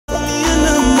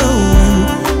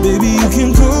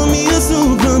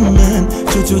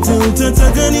Hey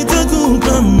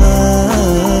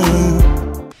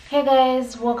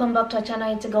guys, welcome back to our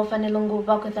channel. It's a girl Fanny Lungu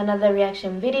back with another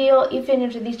reaction video. If you're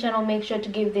new to this channel, make sure to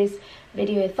give this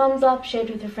video a thumbs up, share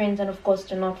it with your friends, and of course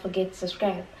do not forget to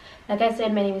subscribe. Like I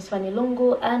said, my name is Fanny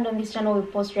Lungu, and on this channel we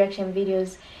post reaction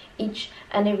videos each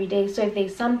and every day. So if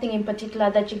there's something in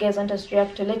particular that you guys want us to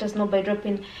react to, let us know by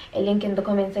dropping a link in the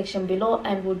comment section below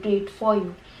and we'll do it for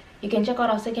you. You can check out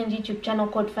our second YouTube channel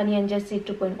called Fanny&jessy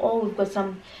 2.0. We've got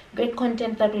some great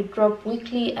content that we drop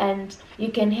weekly, and you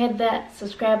can head there,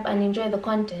 subscribe, and enjoy the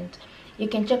content. You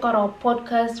can check out our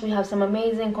podcast. We have some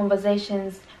amazing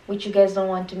conversations which you guys don't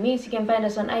want to miss. You can find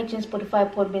us on iTunes,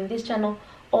 Spotify, Podbean, this channel,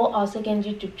 or our second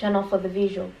YouTube channel for the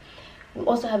visual. We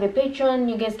also have a Patreon.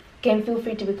 You guys can feel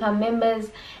free to become members,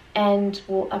 and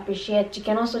we'll appreciate. You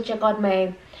can also check out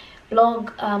my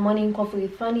blog, Morning Coffee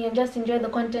with Fanny, and just enjoy the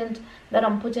content that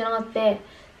I'm putting out there.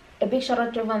 A big shout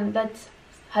out to everyone that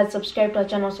has subscribed to our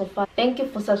channel so far. Thank you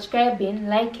for subscribing,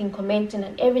 liking, commenting,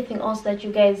 and everything else that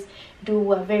you guys do.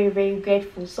 We're very, very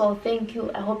grateful. So thank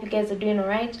you. I hope you guys are doing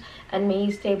alright, and may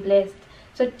you stay blessed.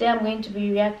 So today I'm going to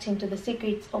be reacting to the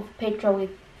secrets of Petra with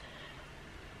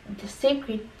the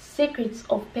secrets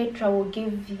of Petra will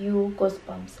give you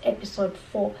Goosebumps, episode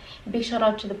 4. Big shout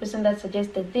out to the person that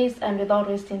suggested this, and without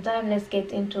wasting time, let's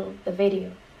get into the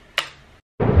video.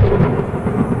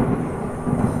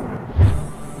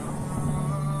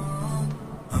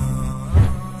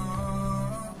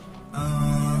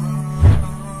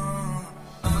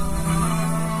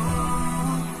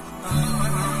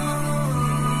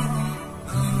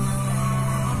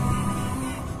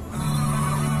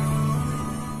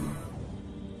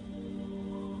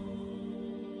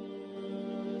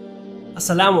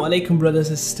 Assalamu alaikum brothers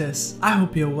and sisters, I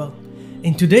hope you're well.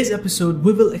 In today's episode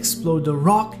we will explore the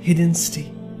rock hidden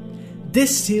city.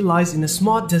 This city lies in a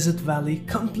small desert valley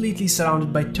completely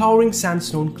surrounded by towering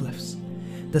sandstone cliffs,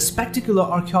 the spectacular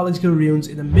archaeological ruins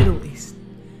in the Middle East.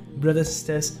 Brothers and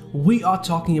sisters, we are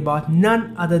talking about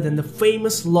none other than the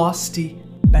famous lost city,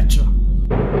 Petra.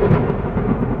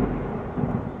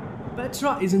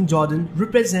 Petra is in Jordan,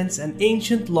 represents an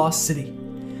ancient lost city.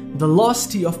 The lost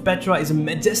city of Petra is a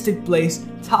majestic place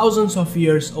thousands of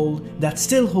years old that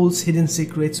still holds hidden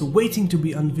secrets waiting to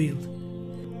be unveiled.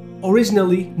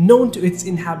 Originally known to its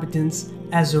inhabitants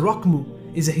as Raqmu,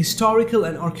 is a historical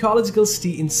and archaeological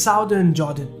city in southern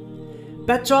Jordan.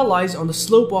 Petra lies on the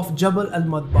slope of Jabal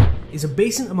al-Madba, is a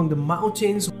basin among the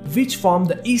mountains which form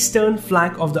the eastern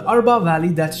flank of the Arba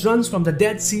Valley that runs from the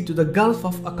Dead Sea to the Gulf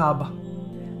of Aqaba.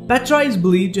 Petra is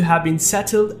believed to have been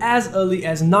settled as early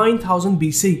as 9000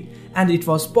 BC, and it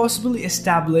was possibly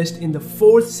established in the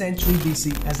 4th century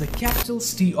BC as the capital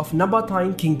city of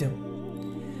Nabatean kingdom.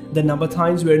 The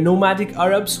Nabateans were nomadic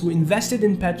Arabs who invested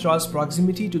in Petra's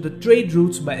proximity to the trade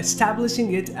routes by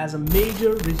establishing it as a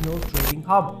major regional trading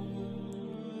hub.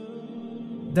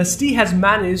 The city has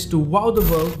managed to wow the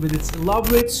world with its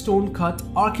elaborate stone-cut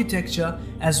architecture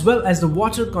as well as the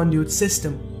water conduit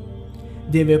system.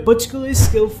 They were particularly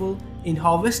skillful in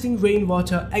harvesting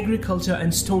rainwater, agriculture,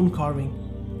 and stone carving.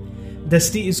 The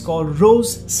city is called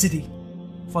Rose City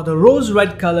for the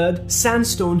rose-red colored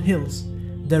sandstone hills.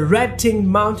 The red-tinged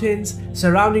mountains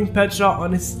surrounding Petra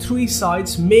on its 3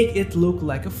 sides make it look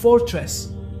like a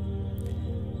fortress.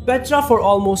 Petra for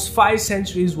almost 5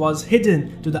 centuries was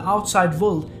hidden to the outside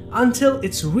world until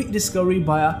its rediscovery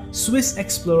by a Swiss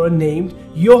explorer named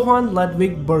Johann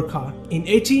Ludwig Burckhardt in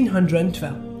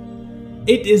 1812.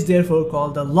 It is therefore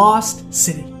called the Lost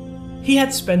City. He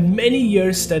had spent many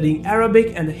years studying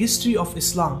Arabic and the history of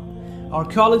Islam.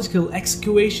 Archaeological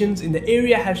excavations in the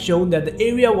area have shown that the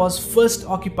area was first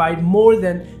occupied more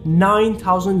than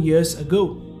 9,000 years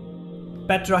ago.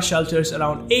 Petra shelters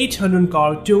around 800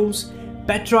 carved tombs.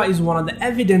 Petra is one of the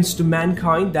evidence to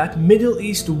mankind that Middle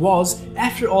East was,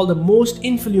 after all, the most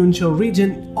influential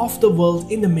region of the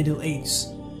world in the Middle Ages.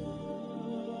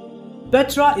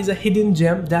 Petra is a hidden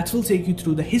gem that will take you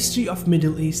through the history of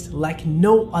Middle East like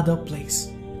no other place.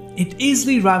 It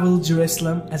easily rivals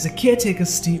Jerusalem as a caretaker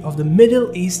city of the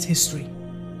Middle East history.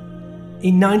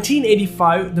 In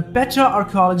 1985, the Petra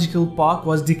Archaeological Park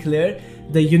was declared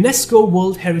the UNESCO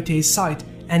World Heritage Site,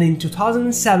 and in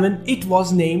 2007 it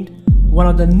was named one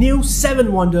of the new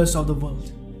 7 wonders of the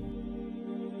world.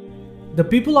 The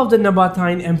people of the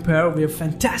Nabatean Empire were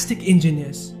fantastic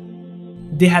engineers.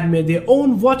 They had made their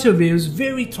own waterways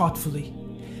very thoughtfully,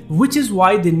 which is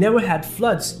why they never had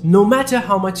floods, no matter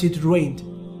how much it rained.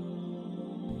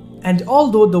 And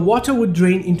although the water would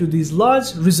drain into these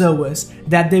large reservoirs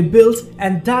that they built,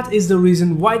 and that is the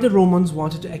reason why the Romans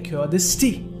wanted to acquire this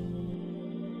city.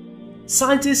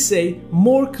 Scientists say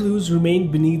more clues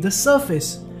remain beneath the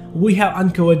surface. we have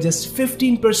uncovered just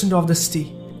 15% of the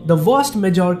city. The vast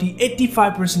majority,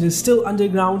 85%, is still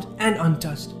underground and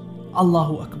untouched.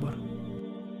 Allahu Akbar.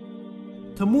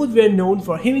 Thamud were known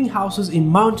for having houses in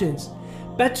mountains.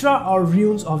 Petra are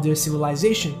ruins of their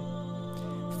civilization.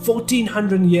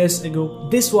 1400 years ago,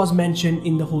 this was mentioned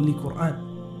in the Holy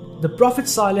Quran. The Prophet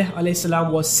Saleh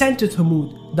ﷺ was sent to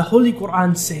Thamud. The Holy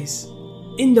Quran says,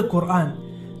 in the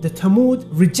Quran, the Thamud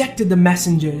rejected the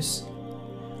messengers.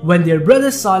 When their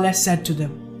brother Saleh said to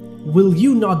them, "Will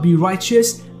you not be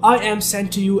righteous? I am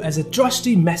sent to you as a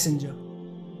trusty messenger."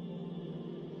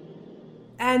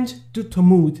 And to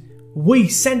Thamud, we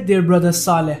sent their brother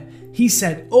Saleh. He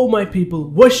said, "O my people,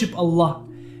 worship Allah.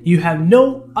 You have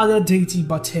no other deity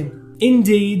but Him.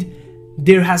 Indeed,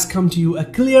 there has come to you a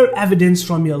clear evidence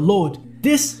from your Lord.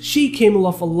 This she-camel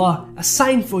of Allah, a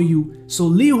sign for you, so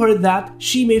leave her that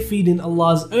she may feed in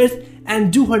Allah's earth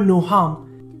and do her no harm,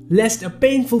 lest a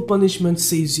painful punishment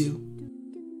seize you.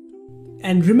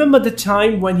 And remember the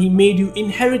time when He made you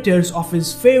inheritors of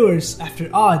His favors after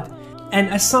Ad, and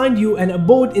assigned you an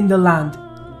abode in the land.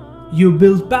 You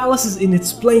built palaces in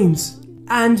its plains,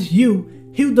 and you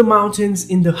hewed the mountains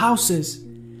in the houses.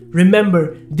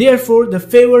 Remember, therefore, the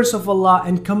favors of Allah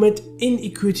and commit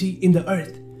iniquity in the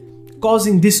earth,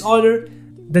 causing disorder."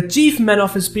 The chief men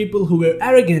of His people who were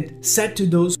arrogant said to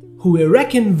those who were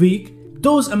reckoned weak,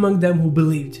 those among them who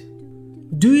believed,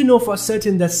 "Do you know for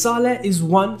certain that Saleh is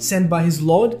one sent by his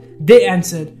Lord?" They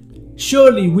answered,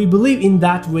 "Surely we believe in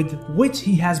that with which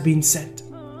he has been sent."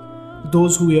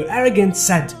 Those who were arrogant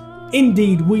said,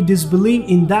 "Indeed, we disbelieve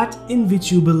in that in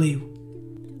which you believe."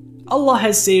 Allah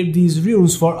has saved these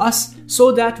ruins for us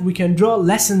so that we can draw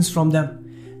lessons from them.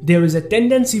 There is a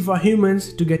tendency for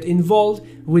humans to get involved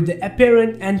with the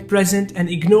apparent and present and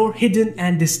ignore hidden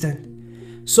and distant.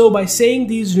 So by saying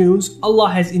these ruins, Allah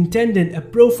has intended a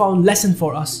profound lesson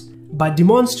for us by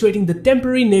demonstrating the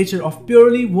temporary nature of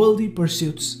purely worldly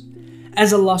pursuits.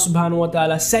 As Allah subhanahu wa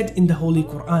ta'ala said in the Holy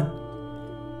Quran,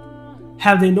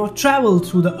 "Have they not traveled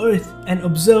through the earth and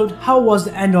observed how was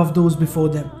the end of those before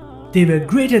them? They were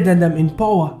greater than them in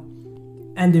power,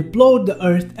 and they plowed the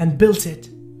earth and built it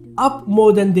up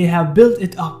more than they have built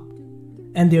it up.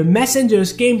 And their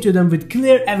messengers came to them with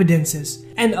clear evidences,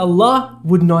 and Allah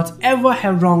would not ever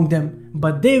have wronged them,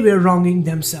 but they were wronging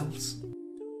themselves."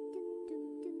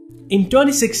 In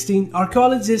 2016,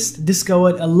 archaeologists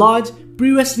discovered a large,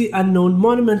 previously unknown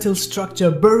monumental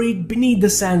structure buried beneath the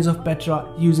sands of Petra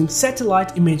using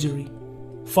satellite imagery.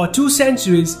 For 2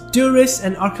 centuries, tourists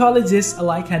and archaeologists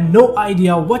alike had no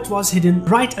idea what was hidden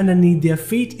right underneath their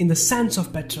feet in the sands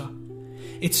of Petra.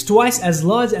 It's twice as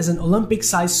large as an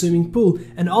Olympic-sized swimming pool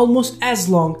and almost as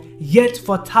long, yet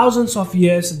for thousands of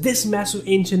years this massive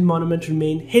ancient monument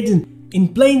remained hidden in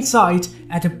plain sight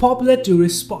at a popular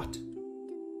tourist spot.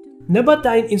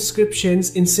 Nabatean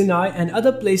inscriptions in Sinai and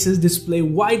other places display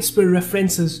widespread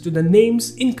references to the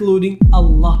names including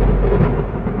Allah.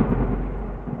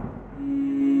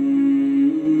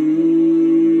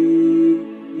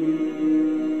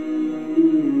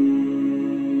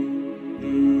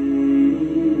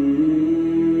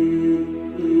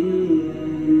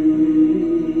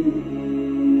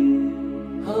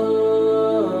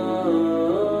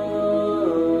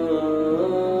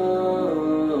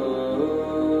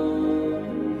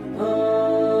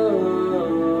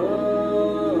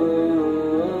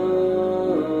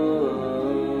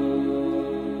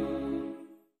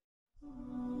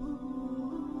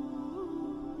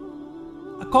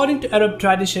 According to Arab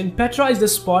tradition, Petra is the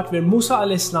spot where Musa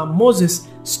a.s. Moses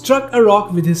struck a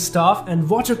rock with his staff and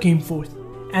water came forth,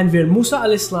 and where Musa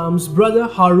a.s. brother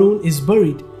Harun is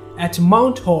buried at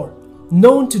Mount Hor,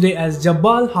 known today as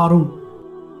Jabal Harun.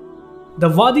 The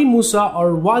Wadi Musa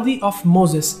or Wadi of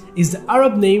Moses is the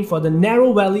Arab name for the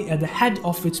narrow valley at the head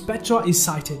of which Petra is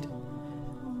sited,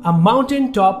 a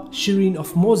mountain-top shrine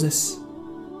of Moses.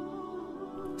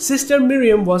 Sister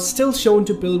Miriam was still shown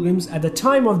to pilgrims at the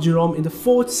time of Jerome in the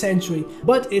 4th century,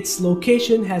 but its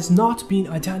location has not been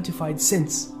identified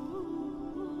since.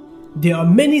 There are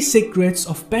many secrets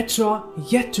of Petra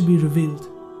yet to be revealed.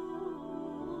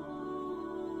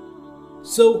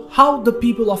 So how the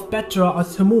people of Petra or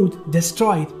Thamud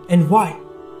destroyed and why?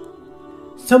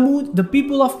 Thamud, the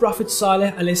people of Prophet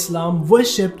Saleh a.s.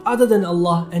 worshipped other than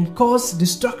Allah and caused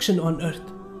destruction on earth.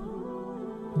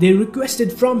 They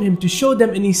requested from him to show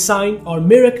them any sign or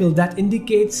miracle that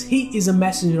indicates he is a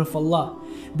messenger of Allah.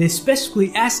 They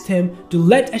specifically asked him to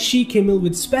let a she-camel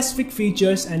with specific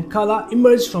features and color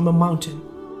emerge from a mountain.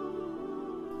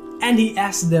 And he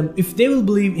asked them if they will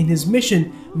believe in his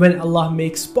mission when Allah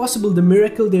makes possible the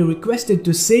miracle they requested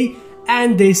to see,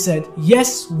 and they said,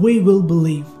 "Yes, we will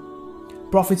believe."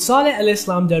 Prophet Saleh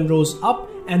ﷺ then rose up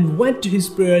and went to his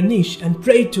prayer niche and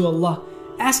prayed to Allah,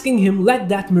 asking him let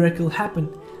that miracle happen.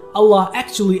 Allah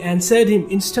actually answered him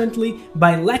instantly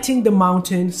by letting the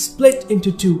mountain split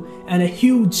into two, and a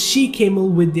huge she-camel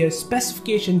with their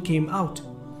specification came out.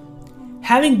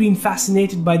 Having been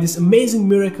fascinated by this amazing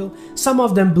miracle, some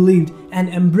of them believed and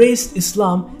embraced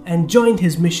Islam and joined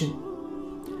his mission.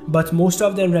 But most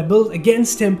of them rebelled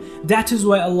against him. That is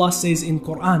why Allah says in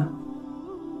Quran,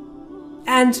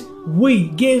 "And we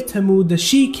gave Thamud the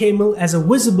she-camel as a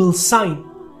visible sign,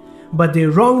 but they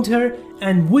wronged her,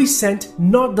 and we sent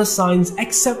not the signs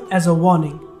except as a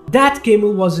warning." That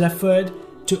camel was referred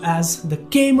to as the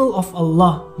camel of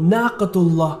Allah,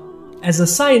 Naqatullah, as a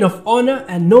sign of honor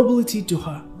and nobility to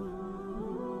her.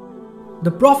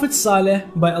 The Prophet Saleh,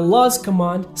 by Allah's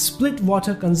command, split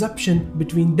water consumption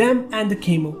between them and the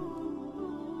camel.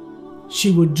 She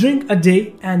would drink a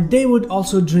day and they would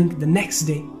also drink the next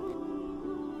day.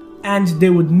 And they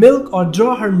would milk or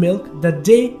draw her milk the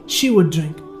day she would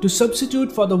drink. To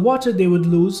substitute for the water they would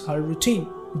lose her routine.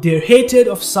 Their hatred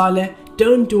of Saleh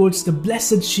turned towards the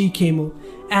blessed she-camel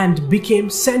and became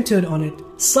centered on it.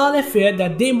 Saleh feared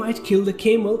that they might kill the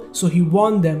camel, so he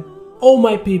warned them, "O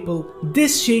my people,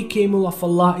 this she-camel of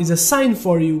Allah is a sign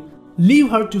for you. Leave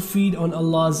her to feed on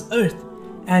Allah's earth,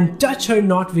 and touch her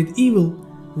not with evil,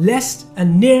 lest a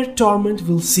near torment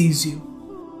will seize you."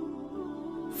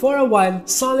 For a while,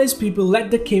 Saleh's people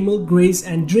let the camel graze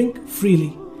and drink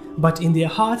freely, but in their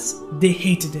hearts they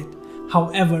hated it.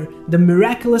 However, the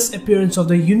miraculous appearance of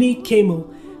the unique camel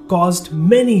caused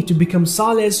many to become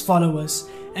Saleh's followers,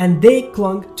 and they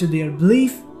clung to their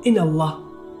belief in Allah.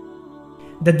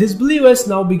 The disbelievers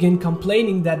now began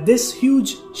complaining that this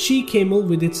huge she-camel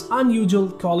with its unusual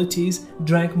qualities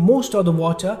drank most of the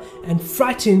water and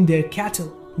frightened their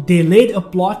cattle. They laid a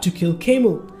plot to kill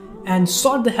camel and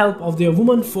sought the help of their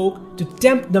womenfolk to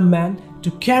tempt the man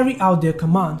to carry out their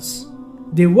commands.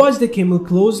 They watched the camel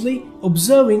closely,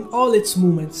 observing all its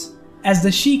movements. As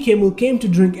the she-camel came to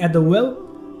drink at the well,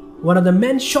 one of the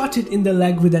men shot it in the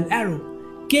leg with an arrow.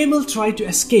 Camel tried to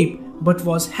escape but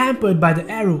was hampered by the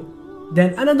arrow.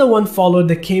 Then another one followed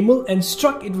the camel and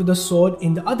struck it with a sword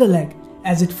in the other leg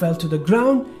as it fell to the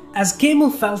ground. As camel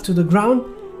fell to the ground,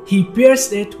 he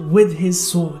pierced it with his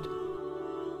sword.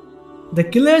 The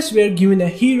killers were given a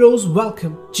hero's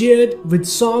welcome, cheered with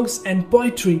songs and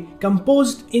poetry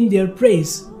composed in their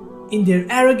praise. In their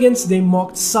arrogance they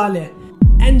mocked Saleh,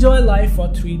 "Enjoy life for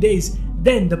 3 days,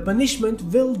 then the punishment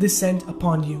will descend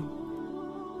upon you."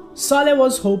 Saleh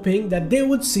was hoping that they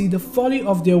would see the folly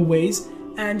of their ways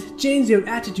and change their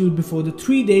attitude before the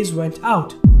 3 days went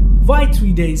out. "Why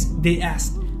 3 days?" they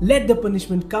asked. "Let the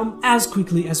punishment come as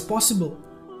quickly as possible."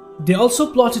 They also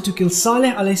plotted to kill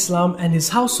Saleh ﷺ and his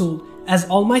household, as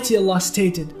Almighty Allah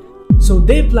stated, "So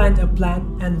they planned a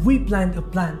plan and we planned a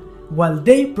plan, while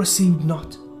they perceived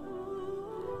not."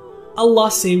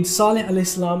 Allah saved Saleh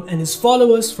ﷺ and his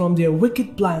followers from their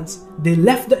wicked plans. They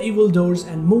left the evildoers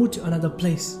and moved to another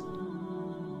place.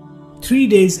 3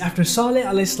 days after Saleh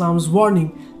ﷺ's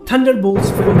warning, thunderbolts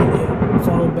filled the air,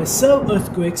 followed by severe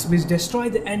earthquakes which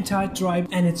destroyed the entire tribe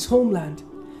and its homeland.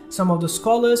 Some of the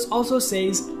scholars also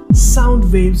say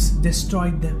sound waves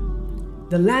destroyed them.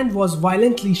 The land was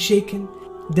violently shaken,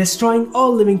 destroying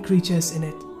all living creatures in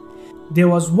it. There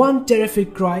was one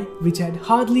terrific cry which had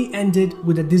hardly ended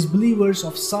when the disbelievers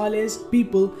of Saleh's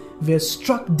people were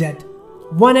struck dead,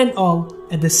 one and all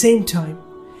at the same time.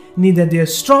 Neither their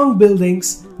strong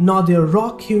buildings nor their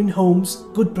rock-hewn homes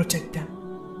could protect them.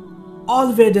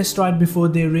 All were destroyed before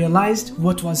they realized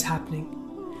what was happening.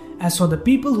 As for the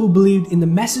people who believed in the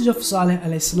message of Saleh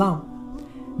ﷺ,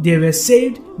 they were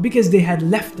saved because they had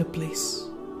left the place.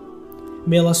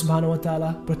 May Allah subhanahu wa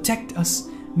ta'ala protect us.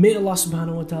 May Allah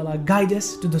subhanahu wa ta'ala guide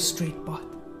us to the straight path.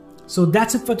 So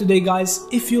that's it for today, guys.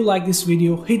 If you like this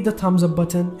video, hit the thumbs up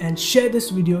button and share this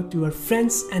video to your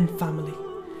friends and family.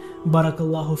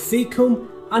 Barakallahu feekum.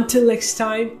 Until next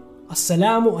time,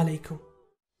 Assalamu alaikum.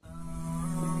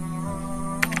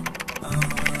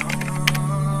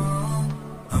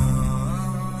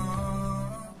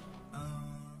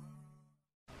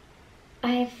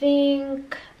 I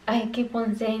think I keep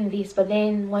on saying this, but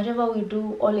then whatever we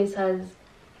do always has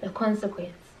a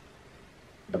consequence.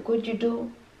 The good you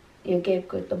do, you get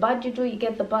good. The bad you do, you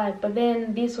get the bad. But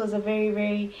then this was a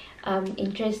very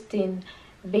interesting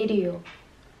video.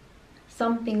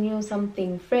 Something new,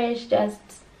 something fresh,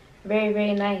 just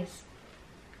very nice.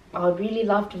 I would really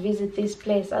love to visit this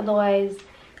place. Otherwise,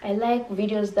 I like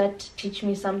videos that teach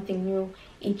me something new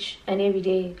each and every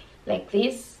day. Like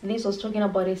this was talking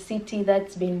about a city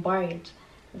that's been buried.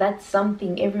 That's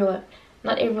something everyone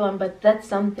not everyone, but that's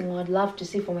something I'd love to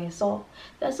see for myself.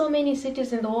 There's so many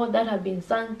cities in the world that have been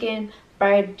sunken,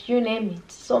 buried, you name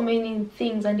it, so many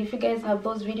things. And if you guys have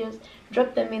those videos,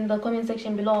 drop them in the comment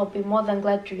section below. I'll be more than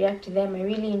glad to react to them. I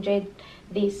really enjoyed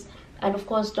this. And of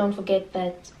course, don't forget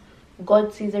that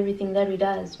God sees everything that we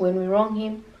does. When we wrong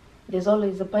him, there's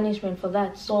always a punishment for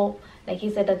that. So like he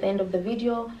said at the end of the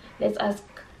video, let's ask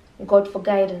God for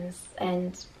guidance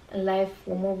and life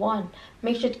will move on.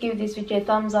 Make sure to give this video a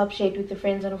thumbs up, share it with your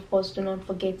friends, and of course do not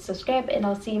forget to subscribe, and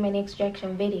I'll see you in my next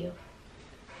reaction video.